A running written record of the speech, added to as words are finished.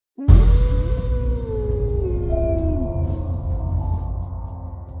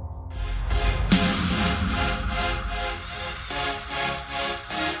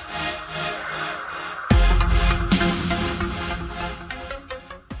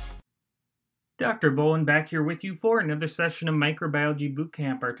Dr. Bowen back here with you for another session of Microbiology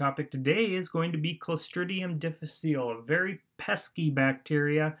Bootcamp. Our topic today is going to be Clostridium difficile, a very pesky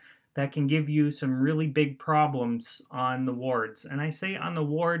bacteria that can give you some really big problems on the wards. And I say on the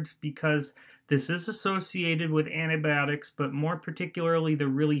wards because this is associated with antibiotics, but more particularly the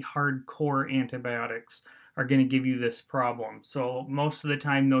really hardcore antibiotics are going to give you this problem. So most of the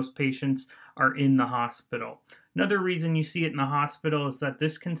time those patients are in the hospital. Another reason you see it in the hospital is that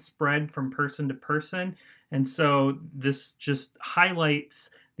this can spread from person to person, and so this just highlights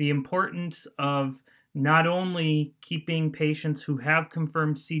the importance of not only keeping patients who have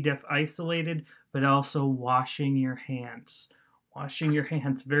confirmed C. diff isolated, but also washing your hands. Washing your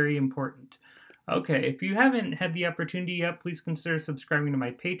hands, very important. Okay, if you haven't had the opportunity yet, please consider subscribing to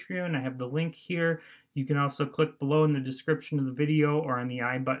my Patreon. I have the link here. You can also click below in the description of the video or on the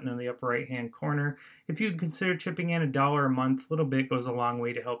I button in the upper right-hand corner. If you consider chipping in $1 a month, a little bit goes a long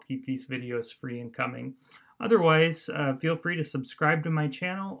way to help keep these videos free and coming. Otherwise, feel free to subscribe to my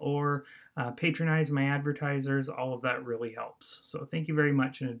channel or patronize my advertisers. All of that really helps. So thank you very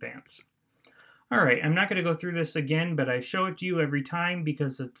much in advance. All right, I'm not going to go through this again, but I show it to you every time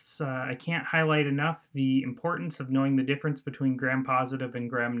because it's I can't highlight enough the importance of knowing the difference between gram-positive and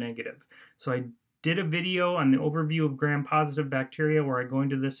gram-negative. So I did a video on the overview of gram-positive bacteria where I go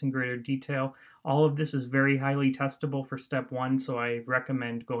into this in greater detail. All of this is very highly testable for step 1, so I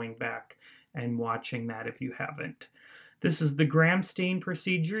recommend going back and watching that if you haven't. This is the gram stain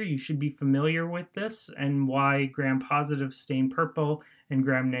procedure. You should be familiar with this and why gram-positive stain purple and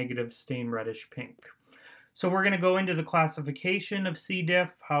gram-negative stain reddish pink. So we're going to go into the classification of C.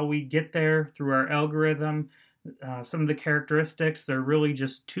 diff, how we get there through our algorithm, some of the characteristics. There are really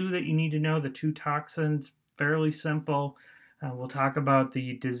just 2 that you need to know, the 2 toxins, fairly simple. We'll talk about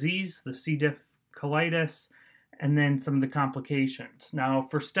the disease, the C. diff colitis, and then some of the complications. Now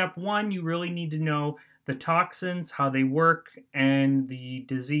for step 1, you really need to know the toxins, how they work, and the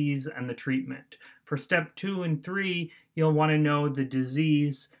disease and the treatment. For step 2 and 3, you'll want to know the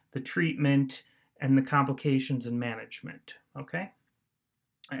disease, the treatment, and the complications and management, okay?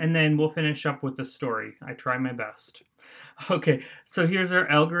 And then we'll finish up with the story. I try my best. Okay, so here's our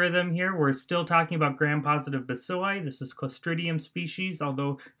algorithm here. We're still talking about gram-positive bacilli. This is Clostridium species,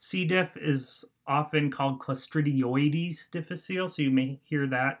 although C. diff is often called Clostridioides difficile, so you may hear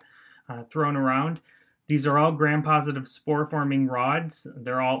that thrown around. These are all gram-positive spore-forming rods.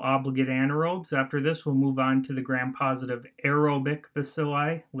 They're all obligate anaerobes. After this, we'll move on to the gram-positive aerobic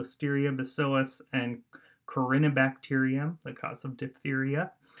bacilli, Listeria bacillus and Corynebacterium, the cause of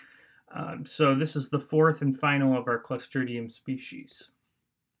diphtheria. So this is the 4th and final of our Clostridium species.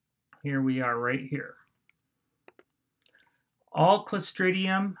 Here we are right here. All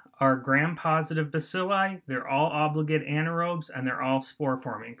Clostridium are gram-positive bacilli. They're all obligate anaerobes, and they're all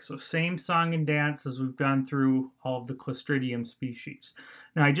spore-forming. So same song and dance as we've gone through all of the Clostridium species.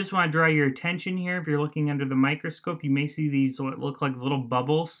 Now I just want to draw your attention here. If you're looking under the microscope, you may see these what look like little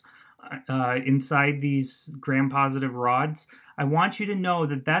bubbles inside these gram-positive rods. I want you to know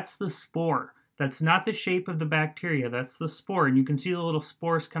that that's the spore. That's not the shape of the bacteria. That's the spore, and you can see the little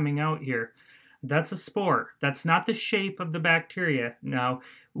spores coming out here. That's a spore. That's not the shape of the bacteria. Now,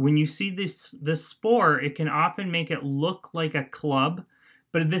 when you see this spore, it can often make it look like a club,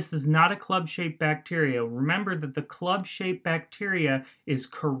 but this is not a club-shaped bacteria. Remember that the club-shaped bacteria is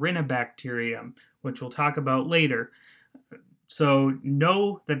Corynebacterium, which we'll talk about later. So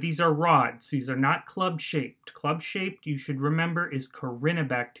know that these are rods. These are not club-shaped. Club-shaped, you should remember, is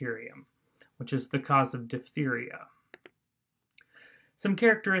Corynebacterium, which is the cause of diphtheria. Some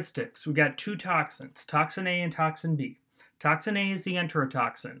characteristics. We got 2 toxins, toxin A and toxin B. Toxin A is the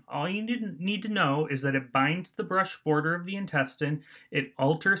enterotoxin. All you need to know is that it binds the brush border of the intestine, it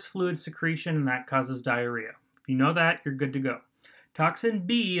alters fluid secretion, and that causes diarrhea. If you know that, you're good to go. Toxin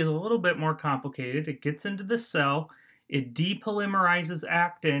B is a little bit more complicated. It gets into the cell, it depolymerizes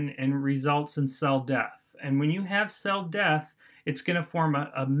actin, and results in cell death. And when you have cell death, it's going to form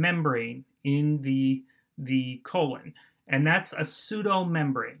a membrane in the colon. And that's a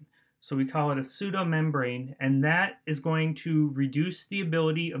pseudomembrane. So we call it a pseudomembrane, and that is going to reduce the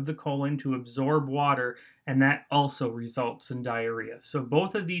ability of the colon to absorb water, and that also results in diarrhea. So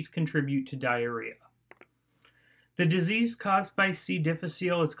both of these contribute to diarrhea. The disease caused by C.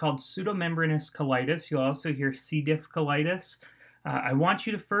 difficile is called pseudomembranous colitis. You'll also hear C. diff colitis. I want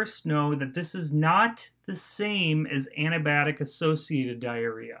you to first know that this is not the same as antibiotic-associated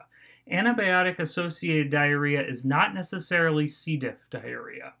diarrhea. Antibiotic-associated diarrhea is not necessarily C. diff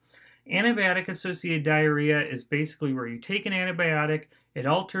diarrhea. Antibiotic-associated diarrhea is basically where you take an antibiotic, it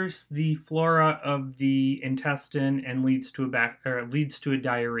alters the flora of the intestine and leads to a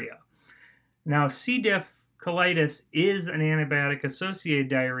diarrhea. Now, C. diff colitis is an antibiotic-associated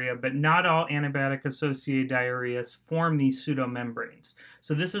diarrhea, but not all antibiotic-associated diarrheas form these pseudomembranes.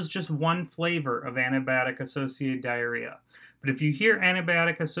 So this is just one flavor of antibiotic-associated diarrhea. But if you hear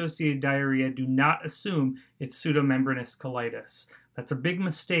antibiotic-associated diarrhea, do not assume it's pseudomembranous colitis. That's a big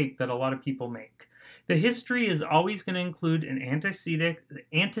mistake that a lot of people make. The history is always going to include an antecedent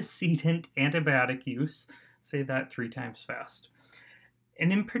antibiotic use. Say that 3 times fast.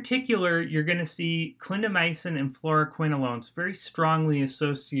 And in particular, you're going to see clindamycin and fluoroquinolones very strongly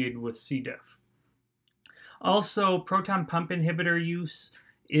associated with C. diff. Also, proton pump inhibitor use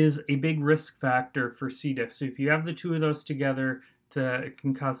is a big risk factor for C. diff. So if you have the two of those together, it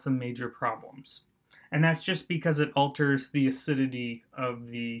can cause some major problems. And that's just because it alters the acidity of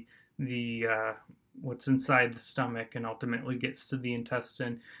what's inside the stomach and ultimately gets to the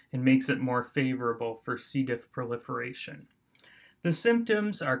intestine and makes it more favorable for C. diff proliferation. The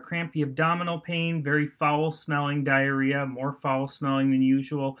symptoms are crampy abdominal pain, very foul-smelling diarrhea, more foul-smelling than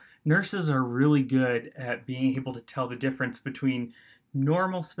usual. Nurses are really good at being able to tell the difference between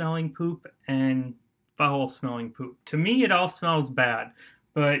normal-smelling poop and foul-smelling poop. To me, it all smells bad,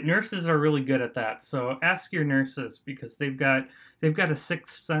 but nurses are really good at that. So ask your nurses because they've got a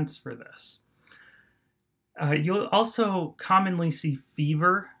sixth sense for this. You'll also commonly see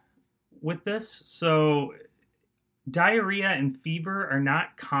fever with this. So diarrhea and fever are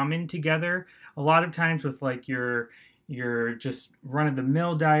not common together. A lot of times with like your just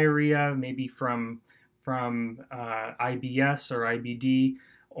run-of-the-mill diarrhea, maybe from IBS or IBD,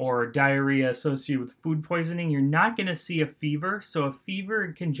 or diarrhea associated with food poisoning, you're not going to see a fever. So a fever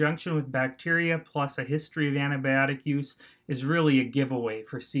in conjunction with bacteria plus a history of antibiotic use is really a giveaway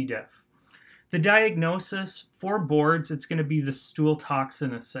for C. diff. The diagnosis for boards, it's going to be the stool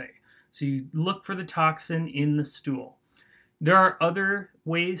toxin assay. So you look for the toxin in the stool. There are other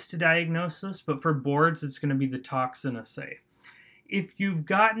ways to diagnose this, but for boards, it's going to be the toxin assay. If you've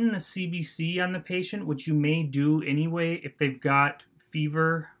gotten a CBC on the patient, which you may do anyway, if they've got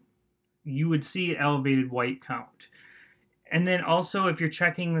fever, you would see an elevated white count. And then also, if you're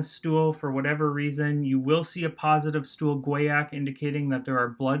checking the stool for whatever reason, you will see a positive stool guaiac indicating that there are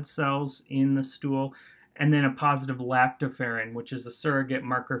blood cells in the stool, and then a positive lactoferrin, which is a surrogate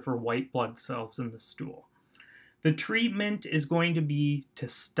marker for white blood cells in the stool. The treatment is going to be to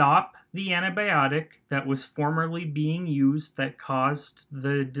stop the antibiotic that was formerly being used that caused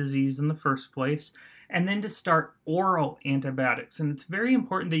the disease in the first place, and then to start oral antibiotics. And it's very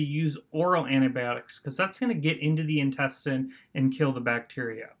important that you use oral antibiotics because that's going to get into the intestine and kill the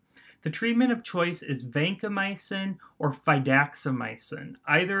bacteria. The treatment of choice is vancomycin or fidaxomicin.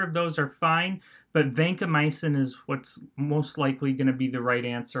 Either of those are fine, but vancomycin is what's most likely going to be the right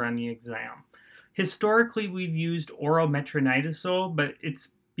answer on the exam. Historically, we've used oral metronidazole, but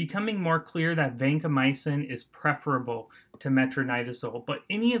it's becoming more clear that vancomycin is preferable to metronidazole. But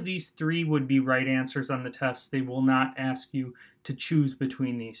any of these three would be right answers on the test. They will not ask you to choose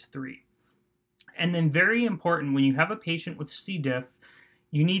between these three. And then very important, when you have a patient with C. diff,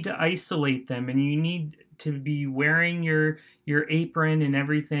 you need to isolate them and you need to be wearing your apron and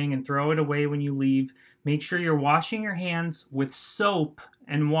everything and throw it away when you leave. Make sure you're washing your hands with soap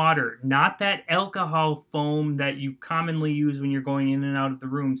and water, not that alcohol foam that you commonly use when you're going in and out of the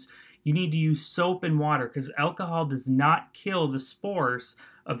rooms. You need to use soap and water because alcohol does not kill the spores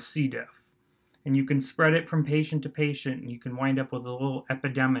of C. diff. And you can spread it from patient to patient and you can wind up with a little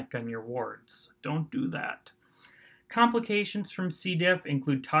epidemic on your wards. Don't do that. Complications from C. diff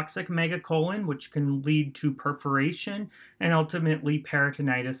include toxic megacolon, which can lead to perforation and ultimately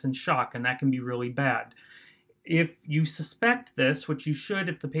peritonitis and shock, and that can be really bad. If you suspect this, which you should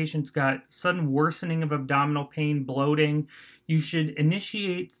if the patient's got sudden worsening of abdominal pain, bloating, you should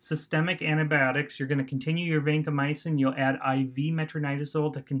initiate systemic antibiotics. You're going to continue your vancomycin. You'll add IV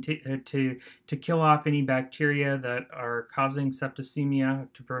metronidazole to kill off any bacteria that are causing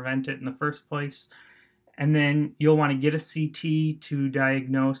septicemia to prevent it in the first place. And then you'll want to get a CT to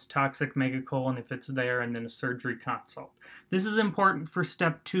diagnose toxic megacolon if it's there, and then a surgery consult. This is important for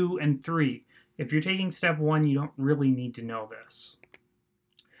step 2 and 3. If you're taking step 1, you don't really need to know this.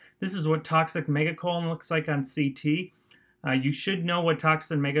 This is what toxic megacolon looks like on CT. You should know what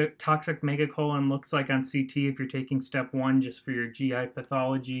toxic megacolon looks like on CT if you're taking step 1 just for your GI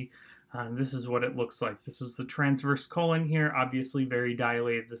pathology. This is what it looks like. This is the transverse colon here, obviously very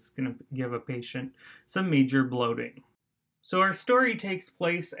dilated. This is going to give a patient some major bloating. So our story takes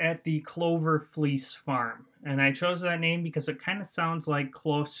place at the Clover Fleece Farm, and I chose that name because it kind of sounds like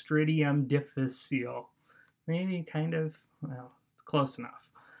Clostridium difficile. Maybe kind of, well, close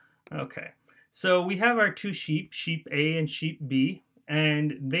enough. Okay, so we have our two sheep, sheep A and sheep B,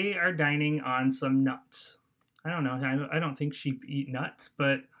 and they are dining on some nuts. I don't know, I don't think sheep eat nuts,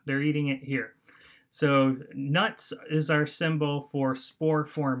 but they're eating it here. So nuts is our symbol for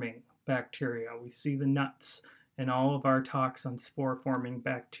spore-forming bacteria. We see the nuts in all of our talks on spore-forming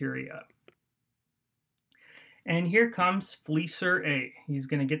bacteria. And here comes Fleecer A. He's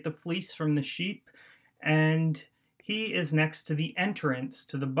going to get the fleece from the sheep, and he is next to the entrance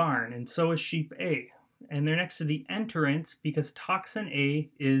to the barn, and so is sheep A. And they're next to the entrance because toxin A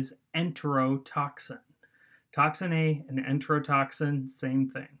is enterotoxin. Toxin A and enterotoxin, same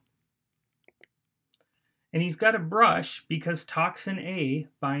thing. And he's got a brush because toxin A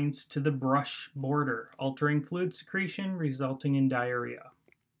binds to the brush border, altering fluid secretion, resulting in diarrhea.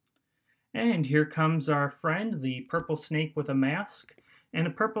 And here comes our friend, the purple snake with a mask. And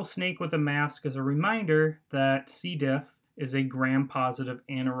a purple snake with a mask is a reminder that C. diff is a gram-positive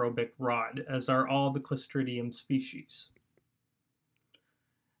anaerobic rod, as are all the Clostridium species.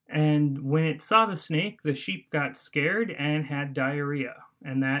 And when it saw the snake, the sheep got scared and had diarrhea.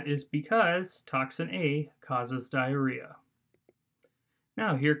 And that is because toxin A causes diarrhea.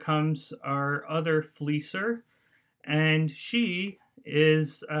 Now here comes our other fleecer, and she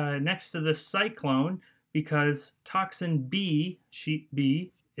is next to the cyclone because toxin B, sheep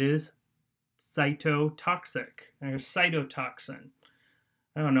B, is cytotoxic, or cytotoxin.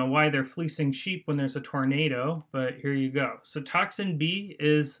 I don't know why they're fleecing sheep when there's a tornado, but here you go. So toxin B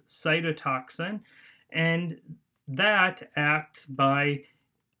is cytotoxin, and that acts by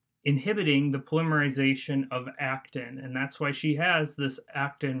inhibiting the polymerization of actin, and that's why she has this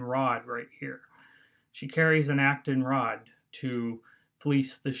actin rod right here. She carries an actin rod to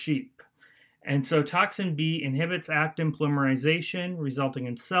fleece the sheep. And so toxin B inhibits actin polymerization, resulting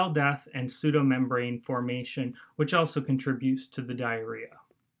in cell death and pseudomembrane formation, which also contributes to the diarrhea.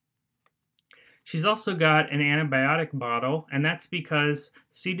 She's also got an antibiotic bottle, and that's because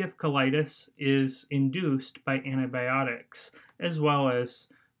C. diff colitis is induced by antibiotics, as well as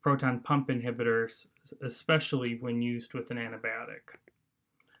proton pump inhibitors, especially when used with an antibiotic.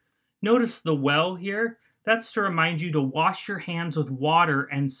 Notice the well here. That's to remind you to wash your hands with water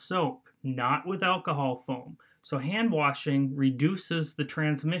and soap, not with alcohol foam. So hand washing reduces the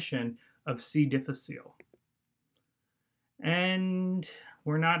transmission of C. difficile. And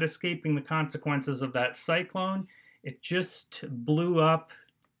we're not escaping the consequences of that cyclone. It just blew up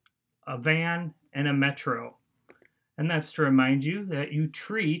a van and a metro. And that's to remind you that you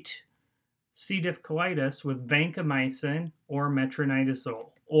treat C. diff colitis with vancomycin or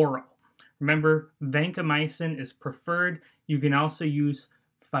metronidazole oral. Remember, vancomycin is preferred. You can also use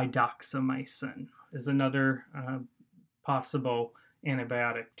fidaxomicin as another possible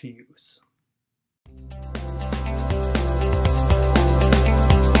antibiotic to use.